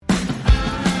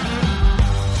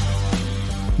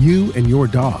You and your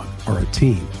dog are a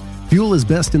team. Fuel is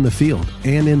best in the field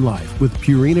and in life with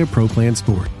Purina Pro Plan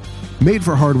Sport. Made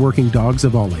for hardworking dogs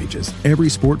of all ages, every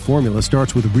sport formula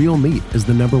starts with real meat as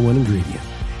the number one ingredient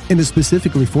and is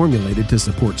specifically formulated to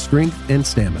support strength and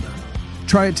stamina.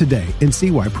 Try it today and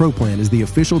see why Pro Plan is the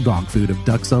official dog food of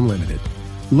Ducks Unlimited.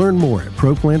 Learn more at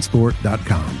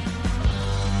ProPlansport.com.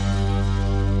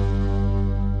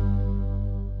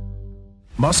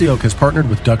 Mossy Oak has partnered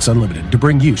with Ducks Unlimited to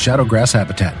bring you Shadowgrass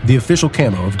Habitat, the official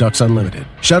camo of Ducks Unlimited.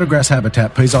 Shadowgrass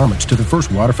Habitat pays homage to the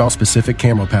first waterfowl-specific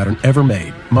camo pattern ever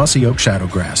made, Mossy Oak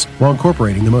Shadowgrass, while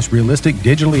incorporating the most realistic,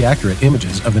 digitally accurate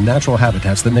images of the natural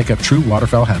habitats that make up true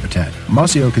waterfowl habitat.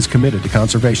 Mossy Oak is committed to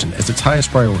conservation as its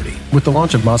highest priority. With the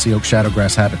launch of Mossy Oak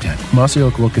Shadowgrass Habitat, Mossy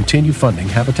Oak will continue funding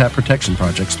habitat protection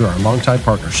projects through our longtime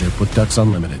partnership with Ducks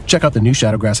Unlimited. Check out the new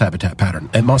Shadowgrass Habitat pattern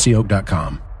at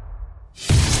mossyoak.com.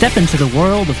 Step into the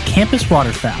world of Campus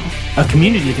Waterfowl, a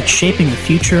community that's shaping the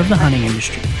future of the hunting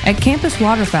industry. At Campus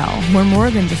Waterfowl, we're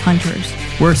more than just hunters.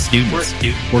 We're students.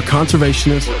 We're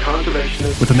conservationists.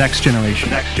 With the next generation.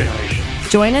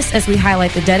 Join us as we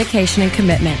highlight the dedication and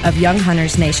commitment of young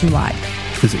hunters nationwide.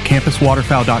 Visit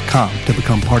campuswaterfowl.com to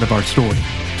become part of our story.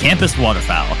 Campus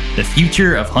Waterfowl, the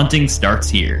future of hunting starts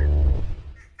here.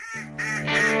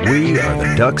 We are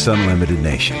the Ducks Unlimited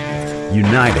Nation,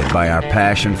 united by our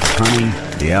passion for hunting,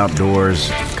 the outdoors,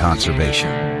 and conservation.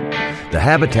 The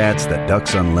habitats that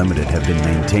Ducks Unlimited have been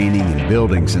maintaining and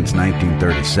building since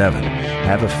 1937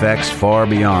 have effects far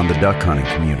beyond the duck hunting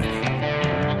community.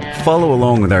 Follow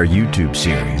along with our YouTube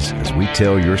series as we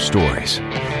tell your stories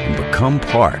and become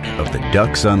part of the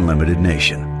Ducks Unlimited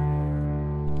Nation.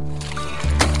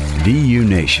 DU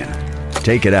Nation.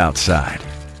 Take it outside.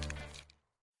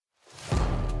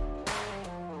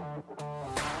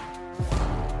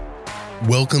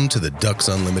 Welcome to the Ducks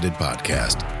Unlimited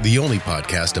podcast, the only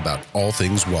podcast about all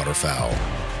things waterfowl.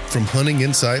 From hunting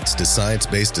insights to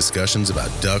science-based discussions about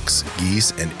ducks,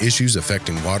 geese, and issues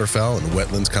affecting waterfowl and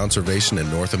wetlands conservation in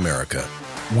North America,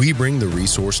 we bring the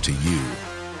resource to you.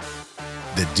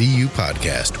 The DU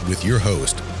Podcast with your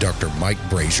host, Dr. Mike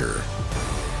Brazier.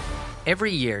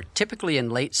 Every year, typically in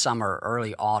late summer or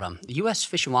early autumn, the U.S.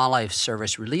 Fish and Wildlife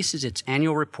Service releases its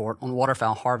annual report on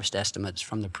waterfowl harvest estimates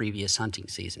from the previous hunting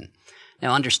season.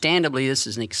 Now, understandably, this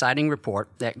is an exciting report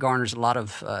that garners a lot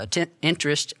of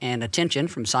interest and attention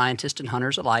from scientists and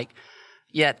hunters alike.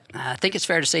 Yet, I think it's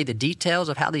fair to say the details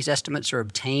of how these estimates are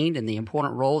obtained and the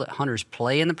important role that hunters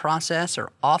play in the process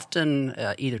are often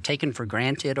either taken for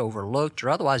granted, overlooked, or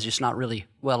otherwise just not really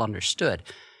well understood.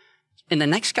 In the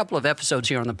next couple of episodes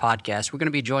here on the podcast, we're going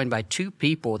to be joined by two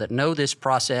people that know this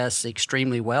process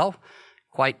extremely well,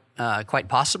 quite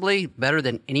possibly better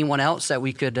than anyone else that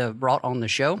we could have brought on the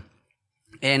show.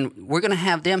 And we're going to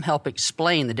have them help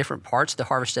explain the different parts of the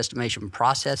harvest estimation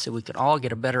process so we can all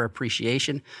get a better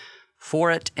appreciation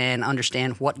for it and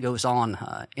understand what goes on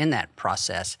in that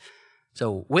process.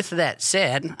 So with that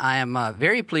said, I am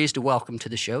very pleased to welcome to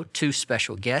the show two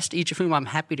special guests, each of whom I'm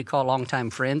happy to call longtime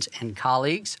friends and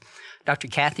colleagues. Dr.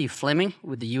 Kathy Fleming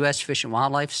with the U.S. Fish and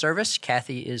Wildlife Service.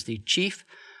 Kathy is the Chief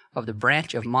of the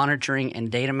Branch of Monitoring and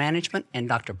Data Management, and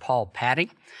Dr. Paul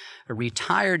Padding, a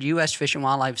retired U.S. Fish and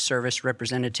Wildlife Service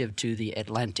representative to the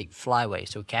Atlantic Flyway.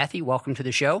 So, Kathy, welcome to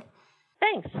the show.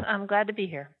 Thanks. I'm glad to be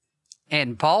here.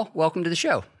 And Paul, welcome to the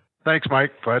show. Thanks,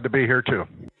 Mike. Glad to be here, too.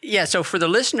 Yeah, so for the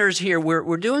listeners here,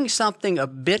 we're doing something a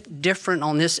bit different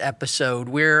on this episode.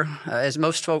 We're, as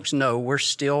most folks know, we're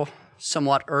still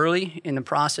somewhat early in the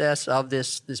process of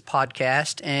this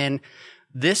podcast, and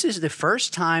this is the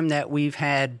first time that we've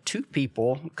had two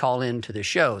people call into the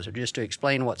show. So just to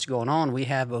explain what's going on, we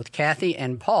have both Kathy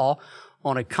and Paul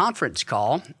on a conference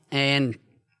call, and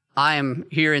I am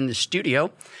here in the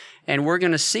studio, and we're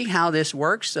going to see how this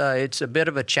works. It's a bit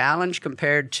of a challenge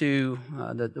compared to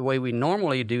the way we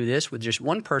normally do this with just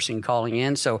one person calling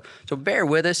in. So bear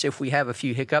with us if we have a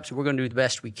few hiccups. We're going to do the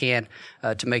best we can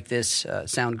to make this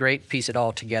sound great, piece it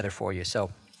all together for you.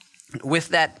 So with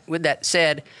that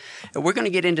said, we're going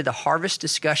to get into the harvest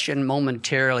discussion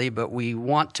momentarily, but we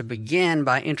want to begin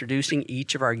by introducing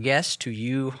each of our guests to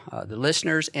you, the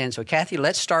listeners. And so, Kathy,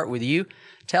 let's start with you.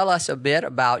 Tell us a bit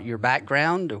about your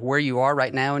background, where you are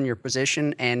right now in your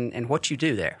position, and what you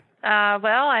do there.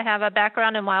 Well, I have a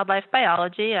background in wildlife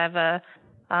biology. I have a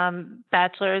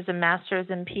bachelor's and master's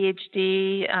and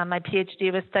PhD. My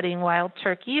PhD was studying wild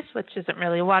turkeys, which isn't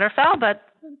really waterfowl, but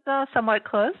somewhat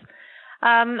close.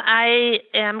 I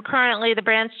am currently the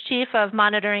branch chief of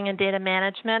monitoring and data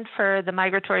management for the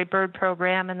migratory bird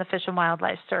program in the Fish and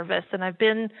Wildlife Service, and I've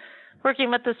been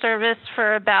working with the service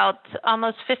for about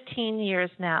almost 15 years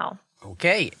now.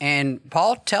 Okay, and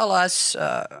Paul, tell us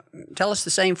the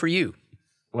same for you.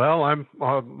 Well,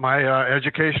 my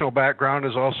educational background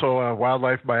is also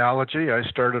wildlife biology. I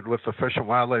started with the Fish and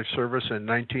Wildlife Service in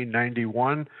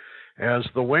 1991 as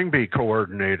the wing bee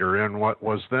coordinator in what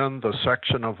was then the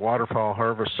section of waterfowl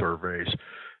harvest surveys.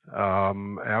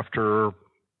 After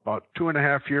about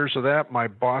 2.5 years of that, my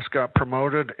boss got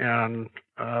promoted, and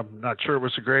I'm not sure it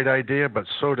was a great idea, but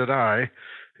so did I.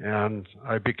 And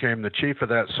I became the chief of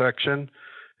that section.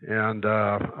 And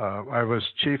I was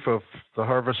chief of the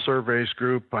Harvest Surveys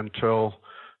Group until,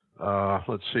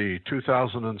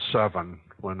 2007,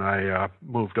 when I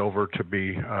moved over to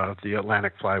be the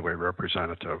Atlantic Flyway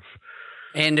representative.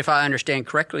 And if I understand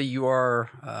correctly, you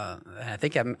are, I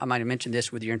think I might have mentioned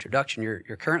this with your introduction,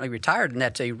 you're currently retired, and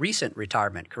that's a recent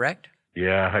retirement, correct?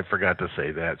 Yeah, I forgot to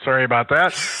say that. Sorry about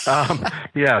that.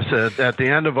 Yes, at the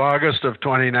end of August of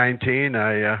 2019,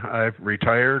 I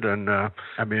retired, and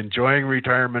I'm enjoying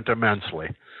retirement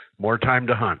immensely. More time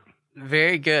to hunt.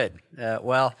 Very good.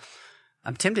 Well,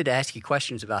 I'm tempted to ask you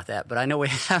questions about that, but I know we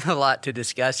have a lot to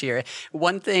discuss here.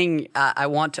 One thing I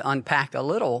want to unpack a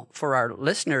little for our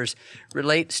listeners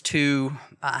relates to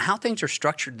how things are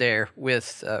structured there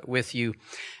with you,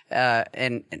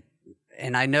 and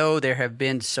I know there have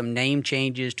been some name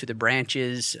changes to the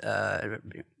branches. I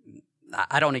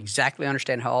don't exactly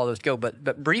understand how all those go,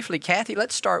 but briefly, Kathy,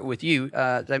 let's start with you.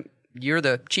 You're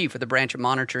the chief of the branch of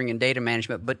monitoring and data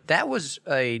management, but that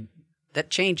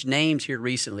changed names here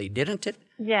recently, didn't it?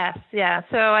 Yes, yeah.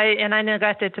 So I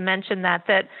neglected to mention that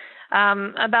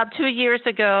about 2 years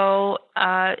ago,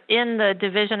 in the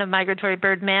Division of Migratory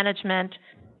Bird Management,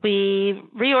 we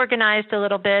reorganized a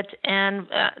little bit, and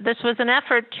this was an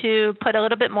effort to put a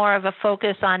little bit more of a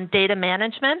focus on data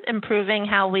management, improving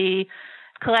how we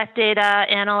collect data,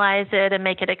 analyze it, and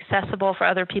make it accessible for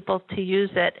other people to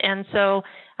use it. And so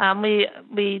we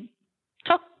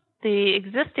took the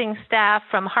existing staff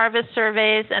from harvest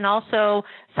surveys and also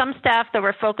some staff that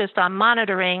were focused on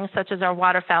monitoring, such as our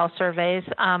waterfowl surveys,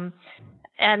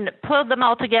 and pulled them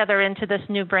all together into this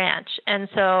new branch. And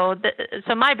so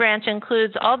my branch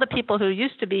includes all the people who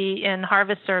used to be in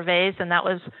harvest surveys, and that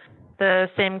was the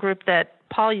same group that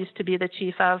Paul used to be the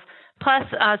chief of, plus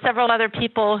several other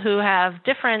people who have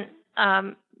different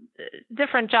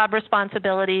job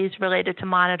responsibilities related to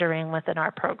monitoring within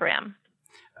our program.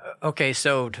 Okay,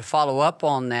 so to follow up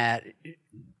on that,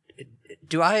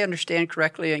 do I understand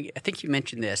correctly? I think you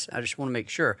mentioned this. I just want to make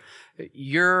sure.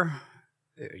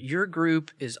 Your group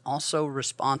is also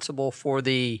responsible for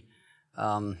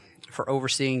for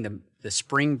overseeing the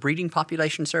spring breeding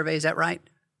population survey. Is that right?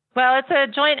 Well, it's a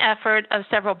joint effort of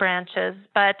several branches,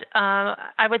 but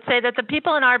I would say that the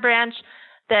people in our branch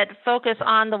that focus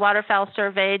on the waterfowl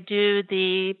survey do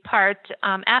the part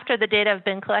after the data have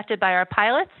been collected by our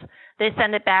pilots. They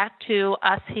send it back to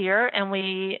us here, and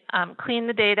we clean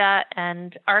the data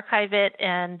and archive it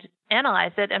and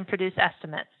analyze it and produce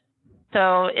estimates.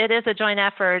 So it is a joint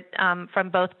effort from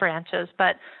both branches,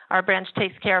 but our branch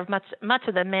takes care of much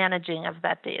of the managing of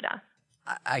that data.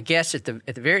 I guess at the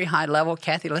very high level,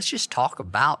 Kathy, let's just talk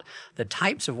about the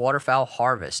types of waterfowl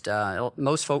harvest.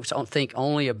 Most folks don't think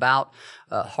only about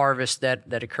harvest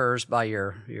that occurs by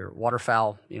your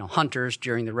waterfowl hunters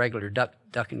during the regular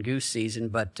duck and goose season,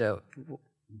 but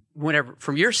whenever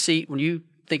from your seat, when you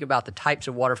think about the types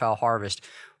of waterfowl harvest,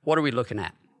 what are we looking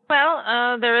at?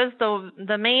 Well, there is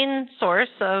the main source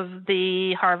of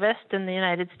the harvest in the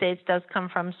United States does come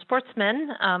from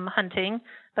sportsmen hunting,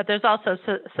 but there's also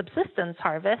subsistence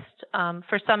harvest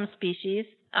for some species.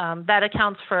 That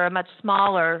accounts for a much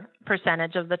smaller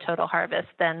percentage of the total harvest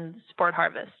than sport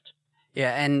harvest.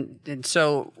 Yeah, and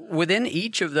so within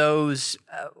each of those,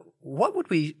 what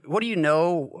do you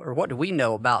know, or what do we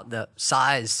know about the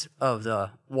size of the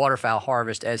waterfowl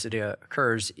harvest as it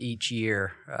occurs each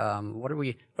year? What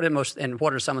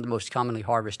are some of the most commonly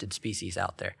harvested species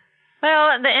out there?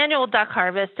 Well, the annual duck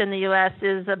harvest in the U.S.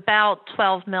 is about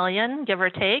 12 million, give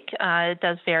or take. It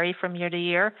does vary from year to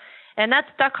year. And that's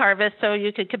duck harvest, so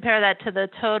you could compare that to the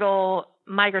total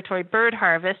migratory bird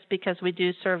harvest, because we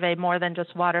do survey more than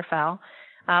just waterfowl,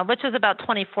 which is about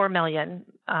 24 million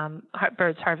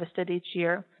birds harvested each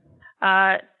year.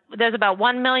 There's about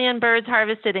 1 million birds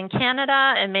harvested in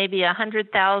Canada and maybe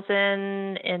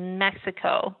 100,000 in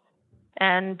Mexico.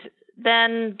 And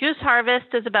then goose harvest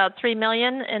is about 3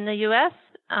 million in the U.S.,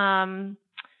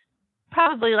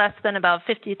 probably less than about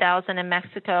 50,000 in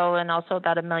Mexico, and also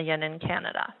about 1 million in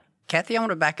Canada. Kathy, I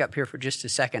want to back up here for just a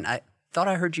second. I thought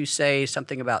I heard you say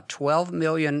something about 12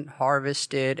 million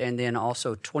harvested and then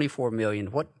also 24 million.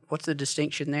 What's the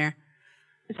distinction there?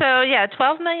 So,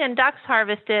 12 million ducks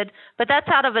harvested, but that's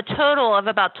out of a total of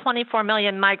about 24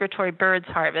 million migratory birds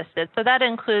harvested. So that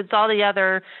includes all the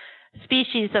other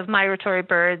species of migratory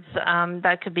birds.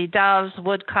 That could be doves,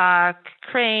 woodcock,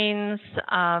 cranes,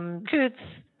 coots,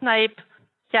 snipe,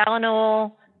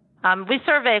 gallinule. We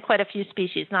survey quite a few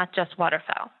species, not just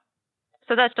waterfowl.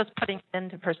 So that's just putting it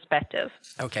into perspective.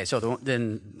 Okay, so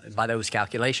then by those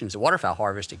calculations, the waterfowl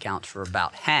harvest accounts for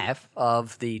about half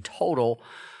of the total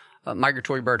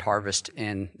migratory bird harvest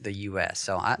in the U.S.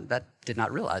 So I did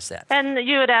not realize that. And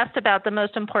you had asked about the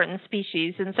most important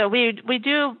species. And so we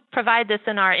do provide this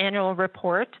in our annual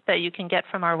report that you can get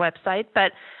from our website.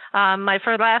 But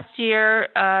for last year,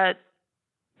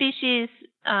 species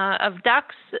of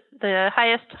ducks, the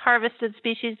highest harvested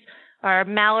species are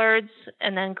mallards,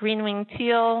 and then green-winged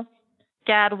teal,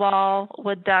 gadwall,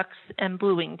 wood ducks, and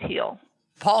blue-winged teal.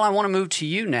 Paul, I want to move to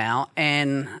you now,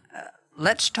 and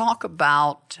let's talk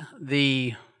about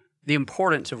the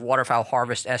importance of waterfowl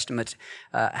harvest estimates.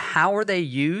 How are they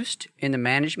used in the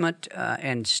management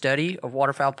and study of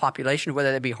waterfowl population,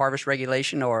 whether that be harvest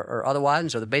regulation or otherwise?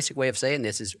 And so the basic way of saying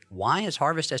this is, why is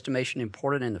harvest estimation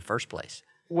important in the first place?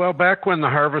 Well, back when the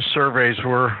harvest surveys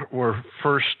were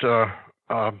first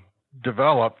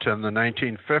developed in the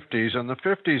 1950s, in the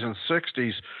 50s and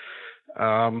 60s,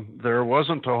 there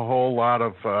wasn't a whole lot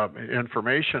of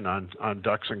information on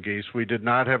ducks and geese. We did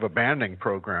not have a banding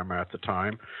program at the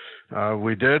time.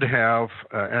 We did have,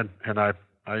 and I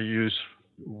use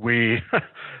we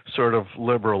sort of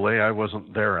liberally. I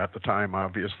wasn't there at the time,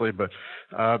 obviously, but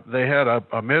they had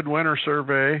a midwinter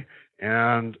survey.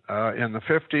 And in the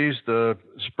 50s, the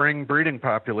spring breeding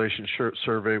population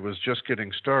survey was just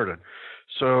getting started.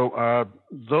 So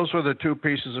those were the two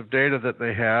pieces of data that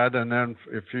they had. And then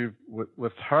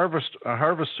with harvest, a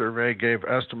harvest survey gave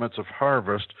estimates of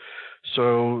harvest.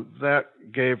 So that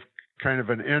gave kind of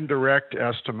an indirect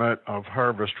estimate of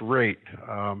harvest rate.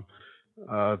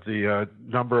 The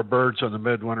number of birds in the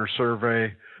midwinter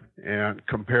survey and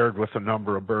compared with the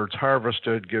number of birds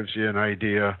harvested gives you an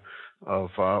idea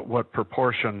of what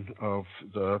proportion of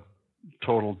the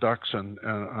total ducks on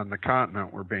the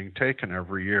continent were being taken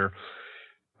every year.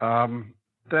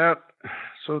 That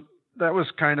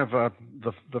was kind of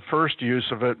the first use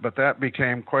of it, but that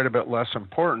became quite a bit less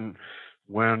important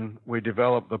when we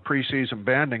developed the preseason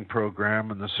banding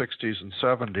program in the 60s and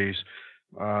 70s.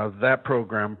 That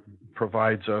program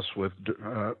provides us with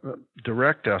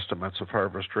direct estimates of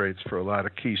harvest rates for a lot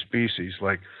of key species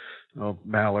like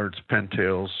mallards,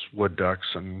 pintails, wood ducks,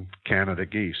 and Canada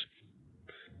geese.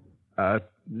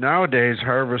 Nowadays,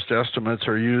 harvest estimates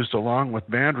are used along with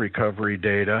band recovery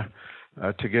data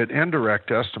to get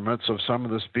indirect estimates of some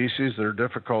of the species that are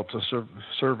difficult to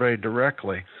survey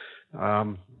directly.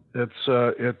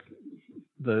 The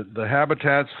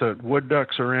habitats that wood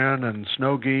ducks are in and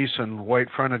snow geese and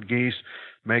white-fronted geese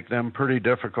make them pretty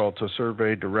difficult to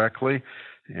survey directly.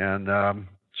 And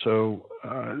so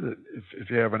if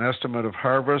you have an estimate of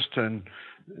harvest and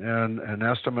an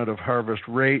estimate of harvest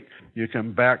rate, you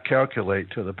can back calculate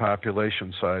to the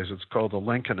population size. It's called the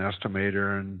Lincoln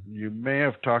estimator, and you may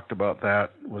have talked about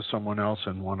that with someone else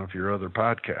in one of your other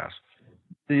podcasts.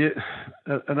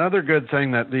 Another good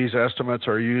thing that these estimates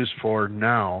are used for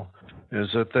now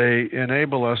is that they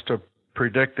enable us to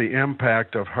predict the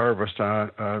impact of harvest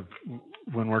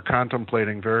when we're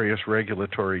contemplating various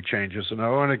regulatory changes. And I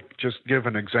want to just give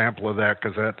an example of that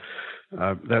because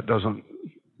that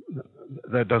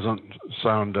doesn't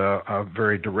sound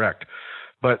very direct.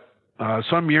 But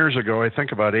some years ago, I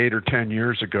think about 8 or 10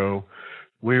 years ago,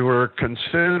 we were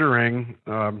considering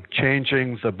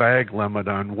changing the bag limit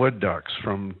on wood ducks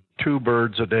from 2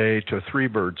 birds a day to 3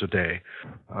 birds a day.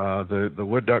 The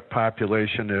wood duck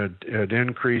population had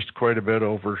increased quite a bit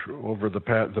over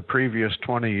the previous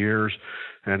 20 years,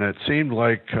 and it seemed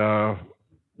like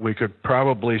we could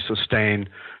probably sustain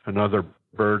another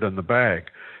bird in the bag.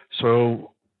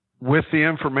 So with the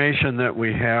information that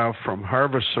we have from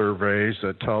harvest surveys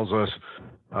that tells us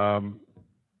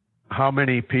how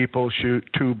many people shoot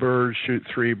 2 birds, shoot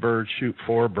 3 birds, shoot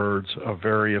 4 birds of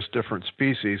various different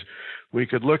species, we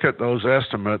could look at those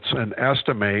estimates and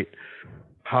estimate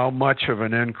how much of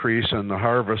an increase in the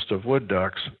harvest of wood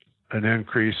ducks, an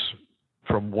increase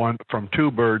from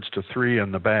 2 birds to 3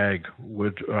 in the bag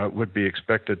would be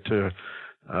expected to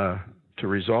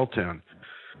result in.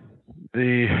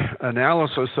 The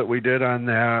analysis that we did on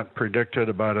that predicted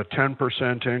about a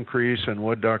 10% increase in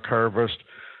wood duck harvest.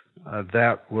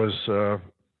 That was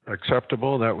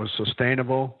acceptable, that was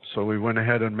sustainable, so we went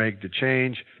ahead and made the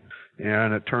change,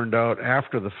 and it turned out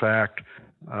after the fact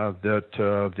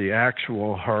that the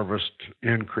actual harvest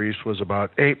increase was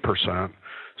about 8%,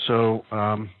 so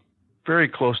very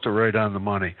close to right on the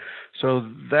money. So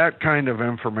that kind of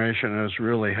information is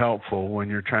really helpful when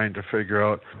you're trying to figure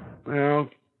out, well,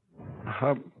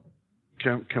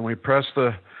 can we press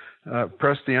the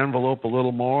envelope a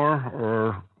little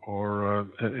more,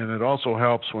 and it also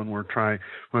helps when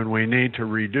we need to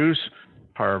reduce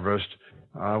harvest.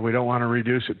 We don't want to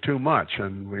reduce it too much,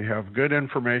 and we have good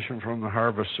information from the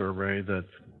harvest survey that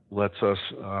lets us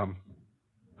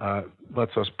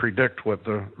predict what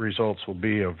the results will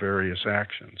be of various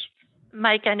actions.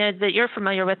 Mike, I know that you're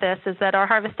familiar with this, is that our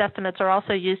harvest estimates are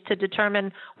also used to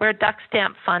determine where duck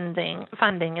stamp funding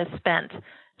is spent.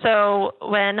 So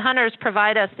when hunters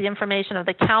provide us the information of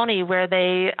the county where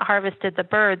they harvested the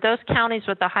bird, those counties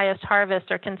with the highest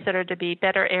harvest are considered to be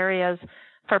better areas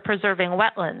for preserving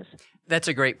wetlands. That's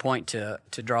a great point to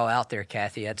draw out there,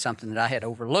 Kathy. That's something that I had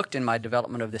overlooked in my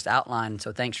development of this outline,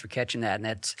 so thanks for catching that. And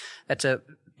that's a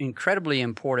incredibly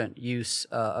important use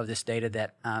of this data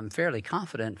that I'm fairly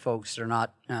confident folks are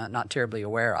not terribly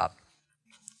aware of.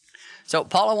 So,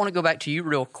 Paul, I want to go back to you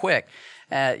real quick.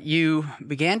 You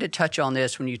began to touch on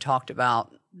this when you talked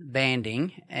about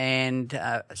banding, and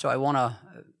so I want to,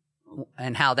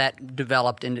 and how that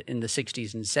developed in the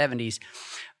 60s and 70s.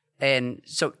 And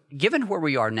so, given where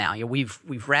we are now,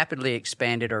 we've rapidly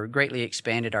expanded or greatly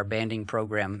expanded our banding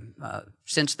program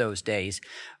since those days.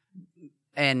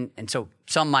 And so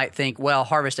some might think, well,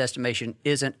 harvest estimation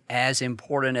isn't as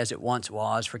important as it once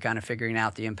was for kind of figuring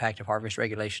out the impact of harvest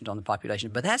regulations on the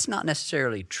population. But that's not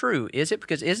necessarily true, is it?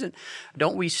 Because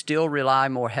don't we still rely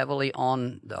more heavily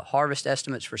on the harvest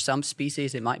estimates for some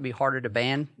species? It might be harder to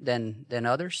ban than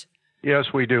others. Yes,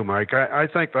 we do, Mike. I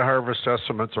think the harvest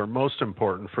estimates are most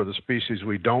important for the species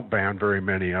we don't ban very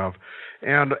many of,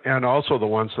 and also the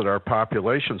ones that our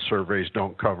population surveys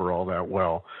don't cover all that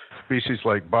well. Species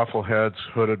like buffleheads,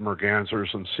 hooded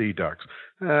mergansers, and sea ducks.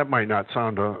 That might not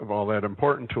sound all that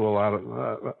important to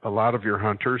a lot of your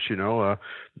hunters.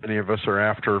 Many of us are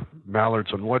after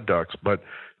mallards and wood ducks, but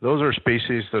those are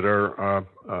species that are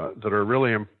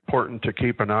really important to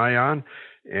keep an eye on.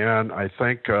 And I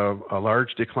think a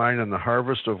large decline in the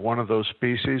harvest of one of those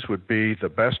species would be the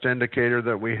best indicator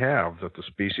that we have that the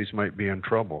species might be in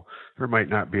trouble. There might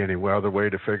not be any other way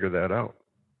to figure that out.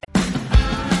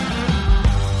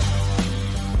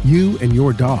 You and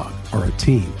your dog are a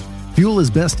team. Fuel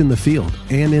is best in the field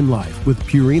and in life with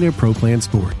Purina Pro Plan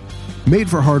Sport. Made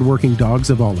for hardworking dogs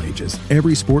of all ages,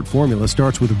 every sport formula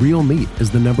starts with real meat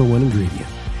as the #1 ingredient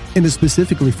and is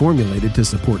specifically formulated to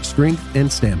support strength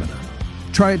and stamina.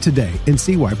 Try it today and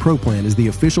see why Pro Plan is the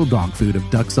official dog food of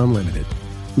Ducks Unlimited.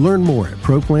 Learn more at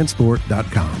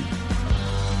ProPlansport.com.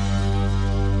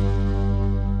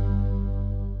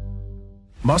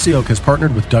 Mossy Oak has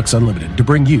partnered with Ducks Unlimited to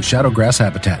bring you Shadowgrass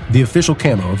Habitat, the official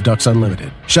camo of Ducks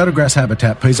Unlimited. Shadowgrass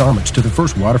Habitat pays homage to the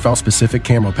first waterfowl-specific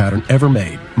camo pattern ever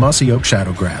made, Mossy Oak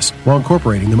Shadowgrass, while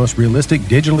incorporating the most realistic,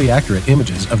 digitally accurate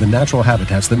images of the natural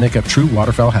habitats that make up true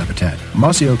waterfowl habitat.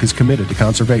 Mossy Oak is committed to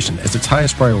conservation as its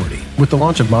highest priority. With the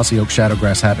launch of Mossy Oak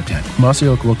Shadowgrass Habitat, Mossy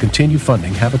Oak will continue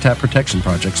funding habitat protection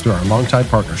projects through our longtime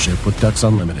partnership with Ducks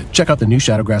Unlimited. Check out the new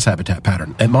Shadowgrass Habitat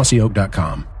pattern at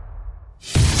mossyoak.com.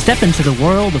 Step into the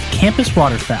world of Campus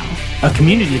Waterfowl, a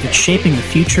community that's shaping the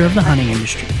future of the hunting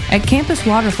industry. At Campus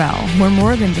Waterfowl, we're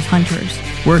more than just hunters.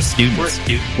 We're students.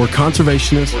 We're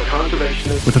conservationists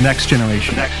with the next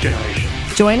generation.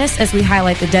 Join us as we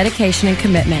highlight the dedication and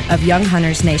commitment of young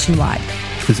hunters nationwide.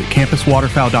 Visit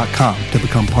campuswaterfowl.com to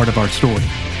become part of our story.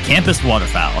 Campus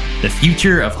Waterfowl, the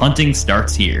future of hunting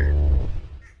starts here.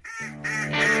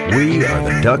 We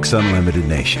are the Ducks Unlimited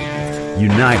Nation,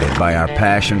 united by our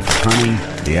passion for hunting,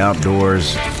 the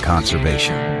outdoors, and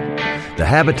conservation. The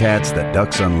habitats that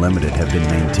Ducks Unlimited have been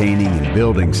maintaining and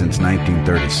building since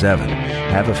 1937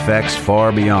 have effects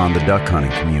far beyond the duck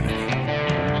hunting community.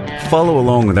 Follow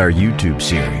along with our YouTube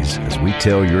series as we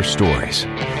tell your stories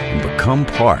and become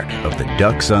part of the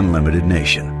Ducks Unlimited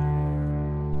Nation.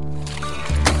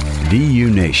 DU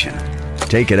Nation,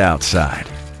 take it outside.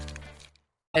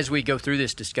 As we go through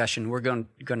this discussion, we're going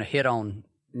to hit on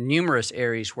numerous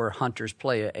areas where hunters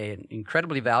play an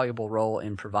incredibly valuable role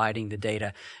in providing the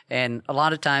data. And a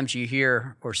lot of times you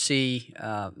hear or see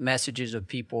messages of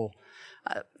people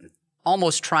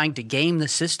almost trying to game the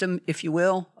system, if you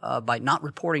will, by not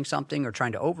reporting something or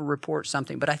trying to over-report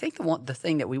something. But I think the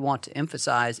thing that we want to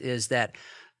emphasize is that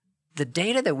the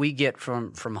data that we get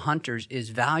from hunters is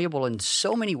valuable in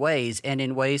so many ways, and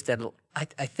in ways that I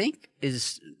think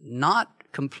is not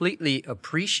completely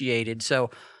appreciated. So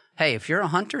hey, if you're a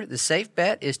hunter, the safe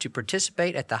bet is to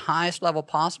participate at the highest level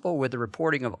possible with the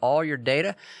reporting of all your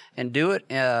data, and do it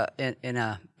in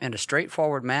a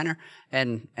straightforward manner,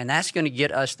 and that's going to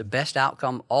get us the best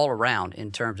outcome all around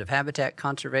in terms of habitat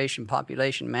conservation,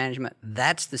 population management.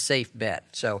 That's the safe bet.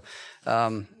 So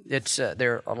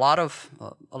there are a lot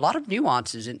of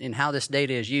nuances in how this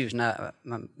data is used, and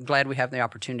I'm glad we have the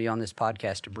opportunity on this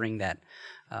podcast to bring that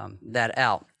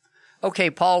out.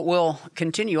 Okay, Paul, we'll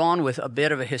continue on with a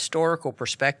bit of a historical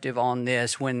perspective on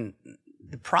this. When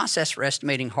the process for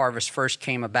estimating harvest first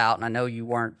came about, and I know you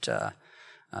weren't,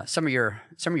 some of your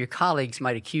colleagues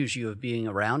might accuse you of being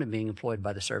around and being employed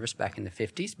by the service back in the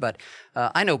 50s, but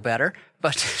I know better.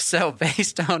 But so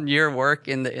based on your work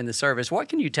in the service, what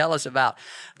can you tell us about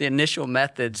the initial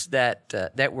methods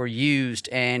that were used,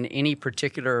 and any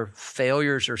particular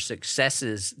failures or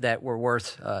successes that were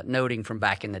worth noting from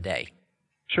back in the day?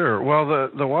 Sure. Well,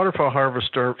 the Waterfowl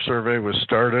Harvest Survey was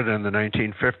started in the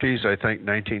 1950s. I think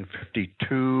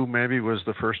 1952 maybe was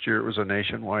the first year it was a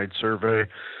nationwide survey.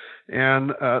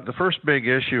 And the first big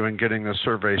issue in getting the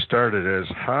survey started is,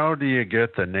 how do you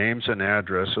get the names and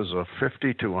addresses of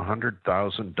 50 to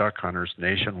 100,000 duck hunters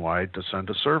nationwide to send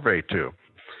a survey to?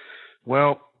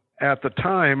 Well, at the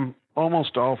time,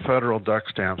 almost all federal duck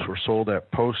stamps were sold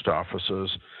at post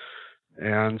offices.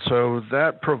 And so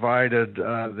that provided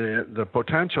the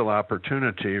potential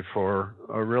opportunity for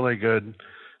a really good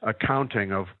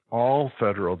accounting of all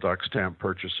federal duck stamp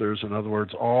purchasers. In other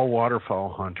words, all waterfowl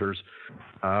hunters,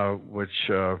 which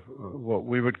what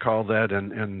we would call that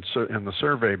in the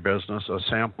survey business a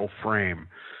sample frame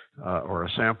or a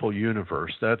sample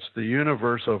universe. That's the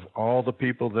universe of all the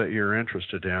people that you're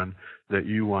interested in that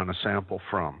you want to sample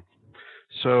from.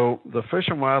 So the Fish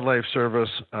and Wildlife Service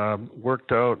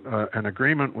worked out an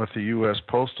agreement with the U.S.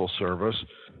 Postal Service,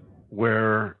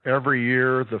 where every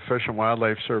year the Fish and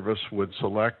Wildlife Service would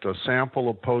select a sample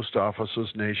of post offices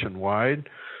nationwide,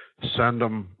 send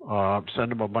them a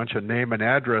bunch of name and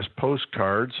address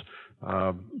postcards,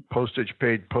 postage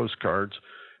paid postcards,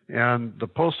 and the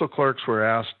postal clerks were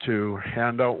asked to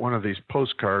hand out one of these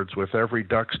postcards with every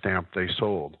duck stamp they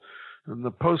sold. And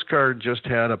the postcard just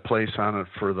had a place on it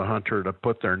for the hunter to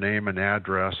put their name and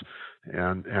address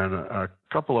and a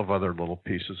couple of other little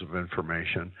pieces of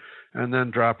information, and then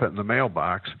drop it in the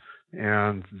mailbox.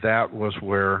 And that was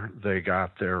where they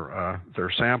got their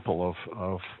sample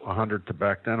of 100 to,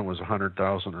 back then it was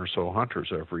 100,000 or so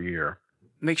hunters every year.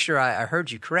 Make sure I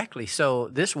heard you correctly. So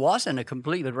this wasn't a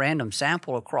completely random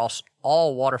sample across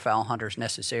all waterfowl hunters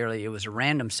necessarily. It was a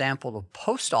random sample of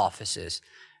post offices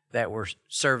that were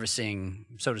servicing,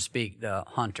 so to speak, the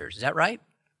hunters. Is that right?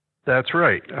 That's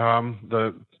right.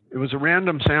 It was a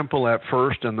random sample at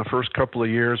first in the first couple of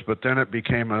years, but then it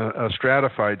became a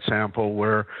stratified sample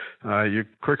where you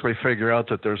quickly figure out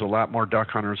that there's a lot more duck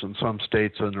hunters in some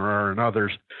states than there are in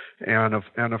others. And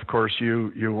of course,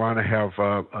 you want to have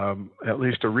at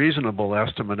least a reasonable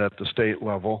estimate at the state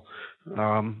level.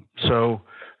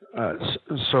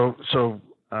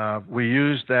 We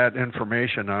use that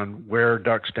information on where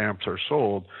duck stamps are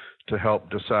sold to help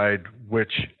decide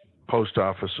which post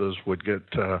offices would get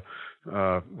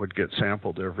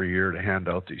sampled every year to hand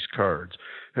out these cards.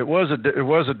 It was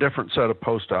a different set of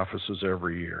post offices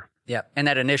every year. Yeah, and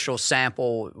that initial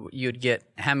sample, you'd get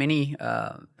how many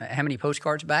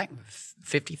postcards back?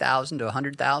 50,000 to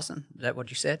 100,000? Is that what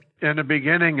you said? In the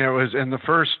beginning, it was in the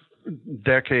first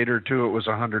decade or two, it was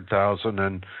 100,000,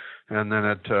 and then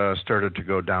it started to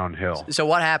go downhill. So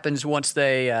what happens once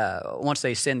they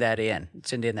send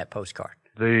in that postcard?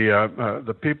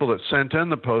 The people that sent in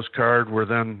the postcard were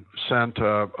then sent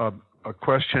a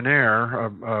questionnaire,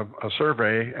 a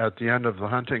survey at the end of the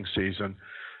hunting season,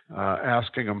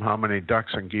 asking them how many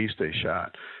ducks and geese they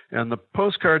shot. And the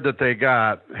postcard that they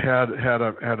got had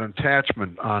an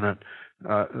attachment on it.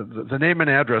 The name and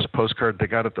address postcard they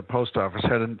got at the post office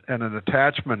had an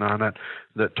attachment on it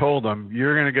that told them,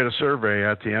 you're going to get a survey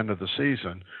at the end of the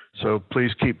season, so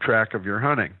please keep track of your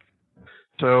hunting.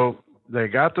 So they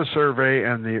got the survey,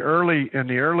 and in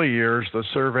the early years, the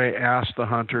survey asked the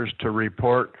hunters to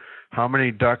report how many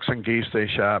ducks and geese they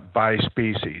shot by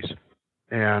species,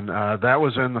 and that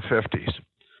was in the 50s.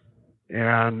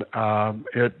 And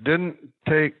it didn't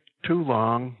take too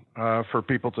long for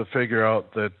people to figure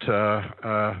out that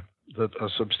a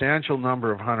substantial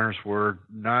number of hunters were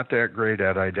not that great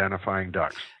at identifying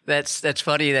ducks. It's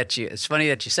funny that you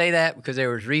say that, because there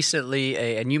was recently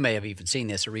and you may have even seen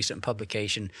this, a recent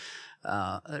publication.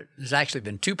 There's actually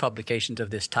been two publications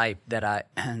of this type that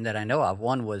I know of.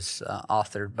 One was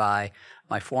authored by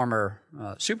my former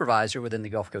supervisor within the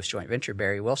Gulf Coast Joint Venture,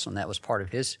 Barry Wilson. That was part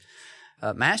of his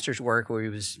master's work, where he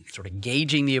was sort of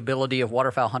gauging the ability of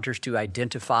waterfowl hunters to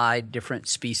identify different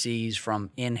species from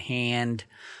in-hand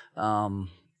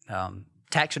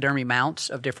taxidermy mounts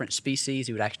of different species.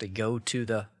 He would actually go to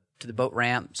the boat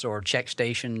ramps or check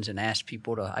stations and ask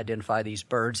people to identify these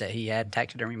birds that he had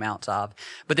taxidermy mounts of.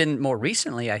 But then more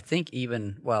recently, I think it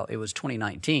was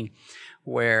 2019,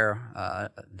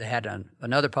 where they had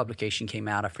another publication came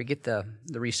out. I forget the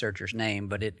researcher's name,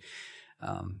 but it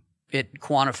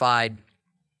quantified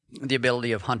the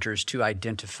ability of hunters to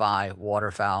identify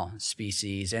waterfowl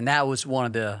species, and that was one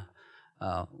of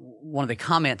the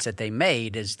comments that they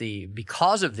made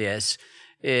because of this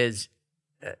is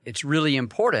it's really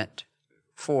important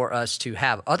for us to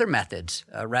have other methods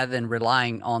rather than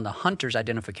relying on the hunter's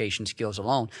identification skills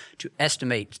alone to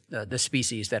estimate the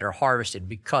species that are harvested,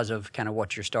 because of kind of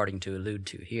what you're starting to allude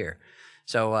to here.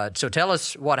 So tell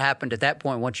us what happened at that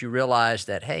point once you realized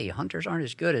that, hey, hunters aren't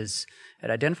as good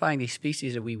at identifying these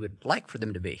species that we would like for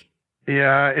them to be.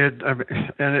 Yeah,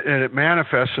 it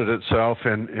manifested itself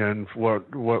in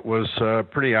what was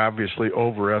pretty obviously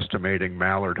overestimating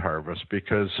mallard harvest,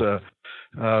 because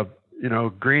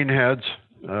greenheads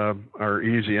are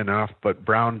easy enough, but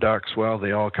brown ducks, well,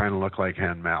 they all kind of look like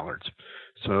hen mallards.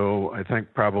 So I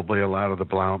think probably a lot of the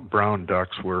brown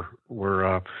ducks were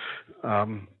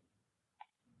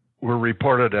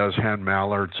reported as hen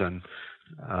mallards, and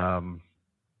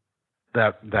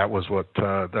that was what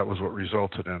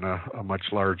resulted in a much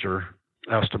larger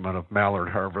estimate of mallard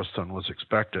harvest than was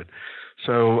expected.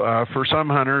 So for some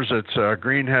hunters, it's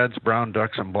greenheads, brown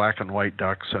ducks, and black and white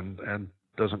ducks, and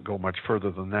doesn't go much further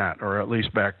than that, or at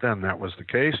least back then that was the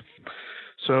case.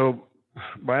 So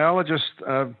biologists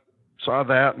saw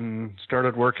that and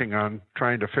started working on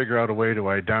trying to figure out a way to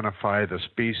identify the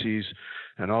species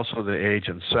and also the age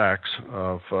and sex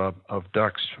of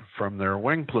ducks from their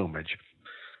wing plumage.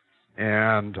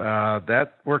 And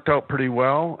that worked out pretty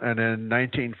well. And in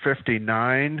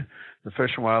 1959, the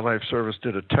Fish and Wildlife Service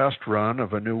did a test run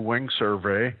of a new wing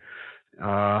survey.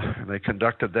 They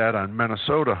conducted that on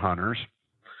Minnesota hunters.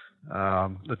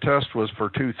 The test was for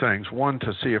two things. One,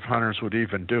 to see if hunters would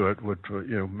even do it, would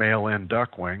mail in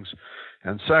duck wings.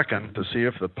 And second, to see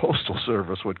if the Postal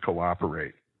Service would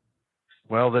cooperate.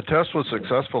 Well, the test was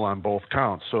successful on both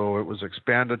counts, so it was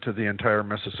expanded to the entire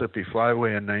Mississippi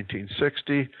Flyway in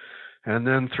 1960, and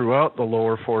then throughout the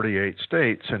lower 48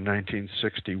 states in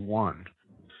 1961.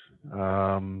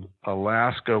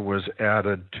 Alaska was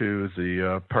added to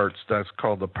the parts, that's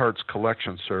called the Parts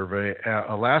Collection Survey.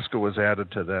 Alaska was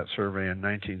added to that survey in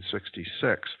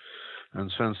 1966,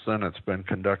 and since then it's been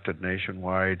conducted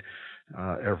nationwide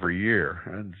every year.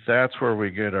 And that's where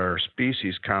we get our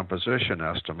species composition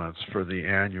estimates for the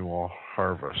annual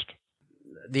harvest.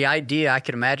 The idea, I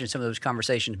can imagine some of those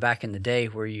conversations back in the day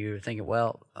where you're thinking,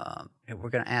 well, we're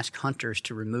going to ask hunters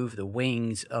to remove the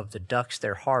wings of the ducks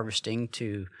they're harvesting,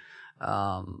 to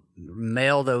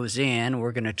mail those in.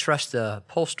 We're going to trust the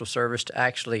Postal Service to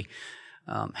actually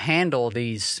handle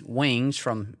these wings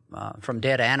from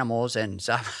dead animals. And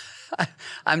so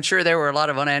I'm sure there were a lot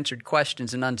of unanswered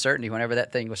questions and uncertainty whenever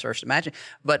that thing was first imagined.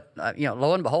 But,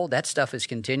 lo and behold, that stuff is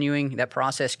continuing. That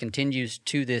process continues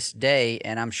to this day.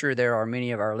 And I'm sure there are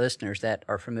many of our listeners that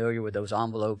are familiar with those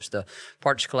envelopes, the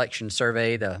Parts Collection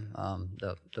Survey,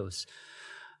 those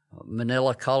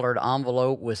manila-colored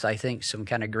envelope with, I think, some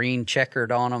kind of green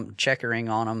checkering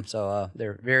on them. So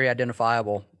they're very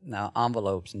identifiable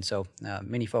envelopes, and so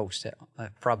many folks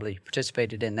probably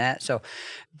participated in that. So,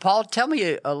 Paul, tell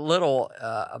me a little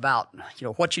about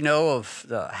what you know of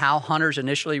how hunters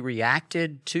initially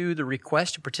reacted to the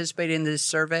request to participate in this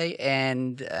survey,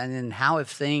 and then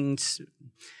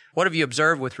what have you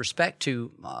observed with respect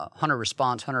to hunter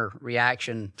response, hunter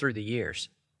reaction through the years?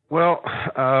 Well,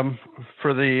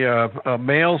 for the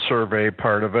mail survey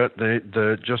part of it,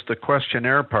 just the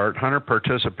questionnaire part, hunter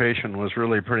participation was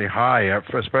really pretty high,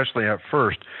 especially at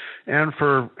first, and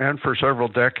for several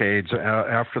decades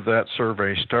after that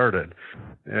survey started.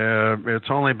 It's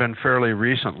only been fairly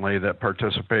recently that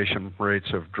participation rates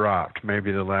have dropped,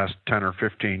 maybe the last 10 or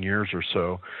 15 years or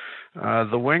so.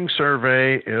 The wing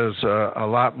survey is a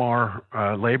lot more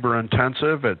labor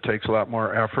intensive. It takes a lot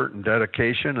more effort and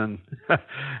dedication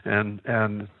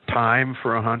and time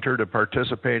for a hunter to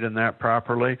participate in that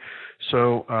properly.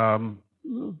 So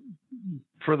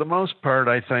for the most part,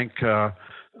 I think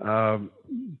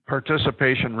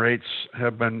participation rates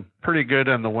have been pretty good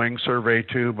in the wing survey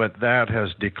too, but that has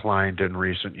declined in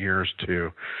recent years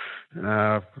too.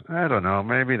 I don't know,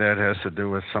 maybe that has to do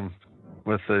with some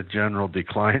with the general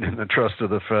decline in the trust of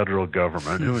the federal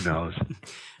government. Who knows?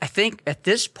 I think at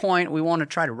this point we want to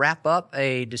try to wrap up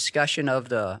a discussion of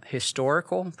the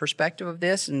historical perspective of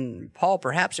this. And Paul,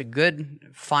 perhaps a good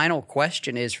final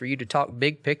question is for you to talk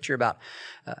big picture about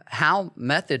how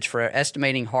methods for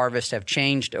estimating harvest have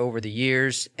changed over the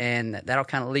years. And that'll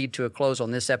kind of lead to a close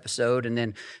on this episode and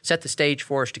then set the stage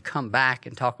for us to come back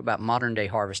and talk about modern day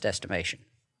harvest estimation.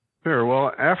 Sure.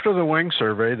 Well, after the wing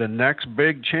survey, the next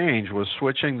big change was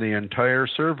switching the entire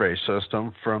survey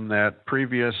system from that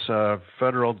previous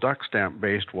federal duck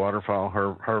stamp-based waterfowl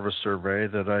harvest survey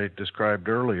that I described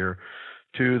earlier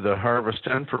to the Harvest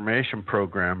Information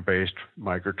Program-based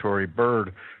migratory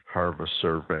bird harvest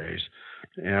surveys.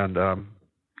 And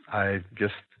I guess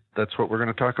that's what we're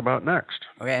going to talk about next.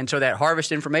 Okay, and so that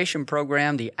Harvest Information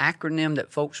Program, the acronym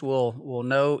that folks will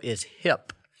know is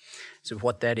HIP. So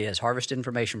what that is, Harvest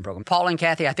Information Program. Paul and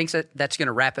Kathy, I think that's going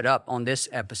to wrap it up on this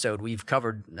episode. We've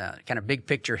covered kind of big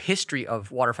picture history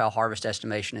of waterfowl harvest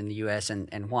estimation in the U.S.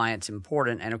 and why it's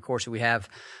important. And, of course, we have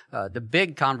the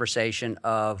big conversation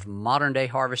of modern-day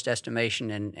harvest estimation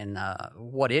and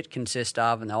what it consists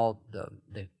of and all the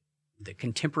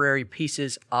contemporary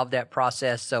pieces of that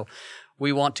process. So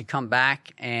we want to come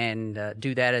back and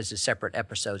do that as a separate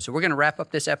episode. So we're going to wrap up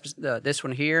this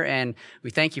one here, and we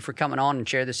thank you for coming on and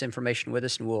share this information with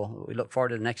us, and we look forward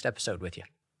to the next episode with you.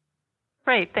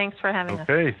 Great. Thanks for having us.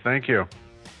 Okay. Thank you.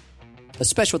 A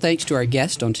special thanks to our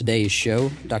guest on today's show,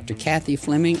 Dr. Kathy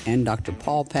Fleming and Dr.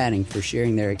 Paul Padding, for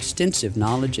sharing their extensive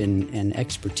knowledge and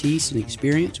expertise and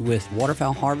experience with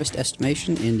waterfowl harvest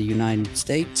estimation in the United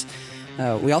States.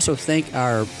 We also thank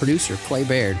our producer, Clay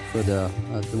Baird, for the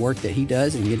work that he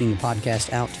does in getting the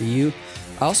podcast out to you.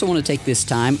 I also want to take this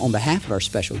time on behalf of our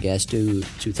special guest to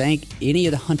thank any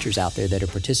of the hunters out there that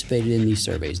have participated in these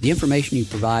surveys. The information you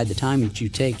provide, the time that you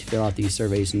take to fill out these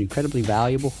surveys is incredibly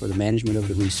valuable for the management of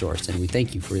the resource, and we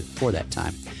thank you for that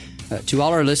time. To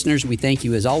all our listeners, we thank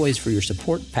you as always for your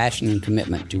support, passion, and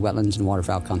commitment to wetlands and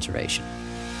waterfowl conservation.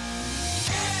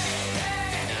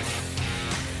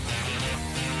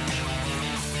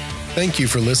 Thank you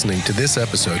for listening to this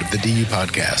episode of the DU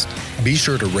Podcast. Be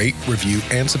sure to rate, review,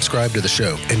 and subscribe to the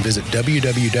show and visit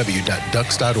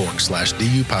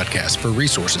www.ducks.org/DU Podcast for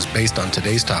resources based on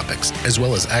today's topics, as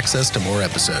well as access to more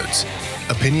episodes.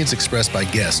 Opinions expressed by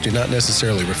guests do not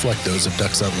necessarily reflect those of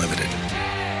Ducks Unlimited.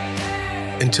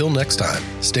 Until next time,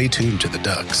 stay tuned to the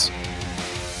Ducks.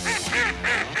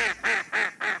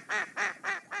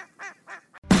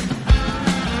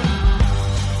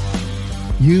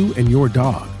 You and your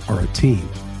dog are a team.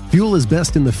 Fuel is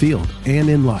best in the field and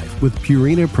in life with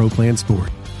Purina Pro Plan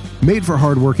Sport. Made for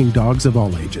hardworking dogs of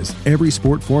all ages, every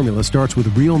sport formula starts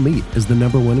with real meat as the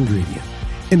 #1 ingredient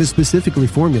and is specifically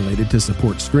formulated to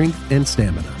support strength and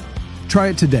stamina. Try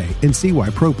it today and see why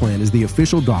Pro Plan is the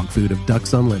official dog food of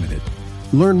Ducks Unlimited.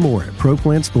 Learn more at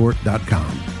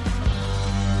ProPlansport.com.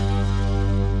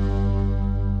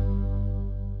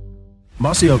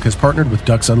 Mossy Oak has partnered with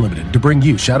Ducks Unlimited to bring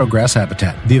you Shadowgrass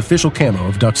Habitat, the official camo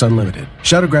of Ducks Unlimited.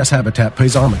 Shadowgrass Habitat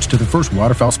pays homage to the first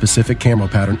waterfowl-specific camo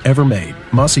pattern ever made,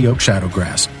 Mossy Oak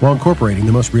Shadowgrass, while incorporating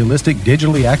the most realistic,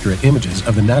 digitally accurate images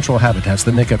of the natural habitats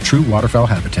that make up true waterfowl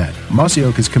habitat. Mossy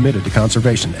Oak is committed to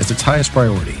conservation as its highest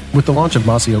priority. With the launch of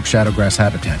Mossy Oak Shadowgrass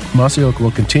Habitat, Mossy Oak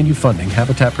will continue funding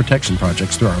habitat protection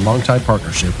projects through our longtime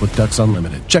partnership with Ducks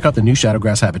Unlimited. Check out the new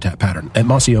Shadowgrass Habitat pattern at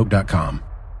mossyoak.com.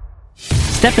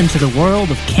 Step into the world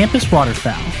of Campus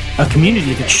Waterfowl, a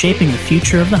community that's shaping the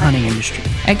future of the hunting industry.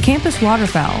 At Campus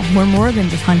Waterfowl, we're more than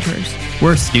just hunters.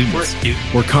 We're students.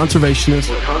 We're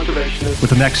conservationists with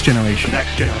the next generation.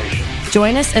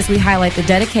 Join us as we highlight the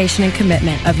dedication and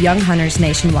commitment of young hunters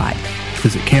nationwide.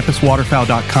 Visit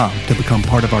campuswaterfowl.com to become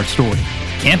part of our story.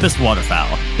 Campus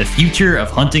Waterfowl, the future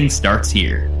of hunting starts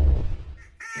here.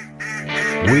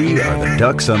 We are the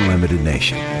Ducks Unlimited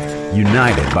Nation,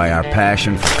 united by our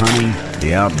passion for hunting,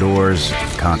 the outdoors,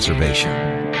 and conservation.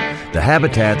 The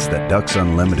habitats that Ducks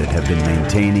Unlimited have been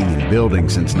maintaining and building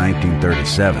since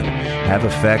 1937 have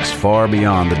effects far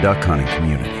beyond the duck hunting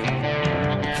community.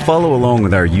 Follow along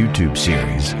with our YouTube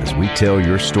series as we tell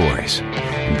your stories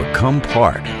and become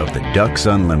part of the Ducks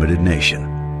Unlimited Nation.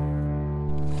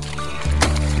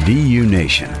 DU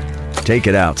Nation, take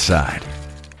it outside.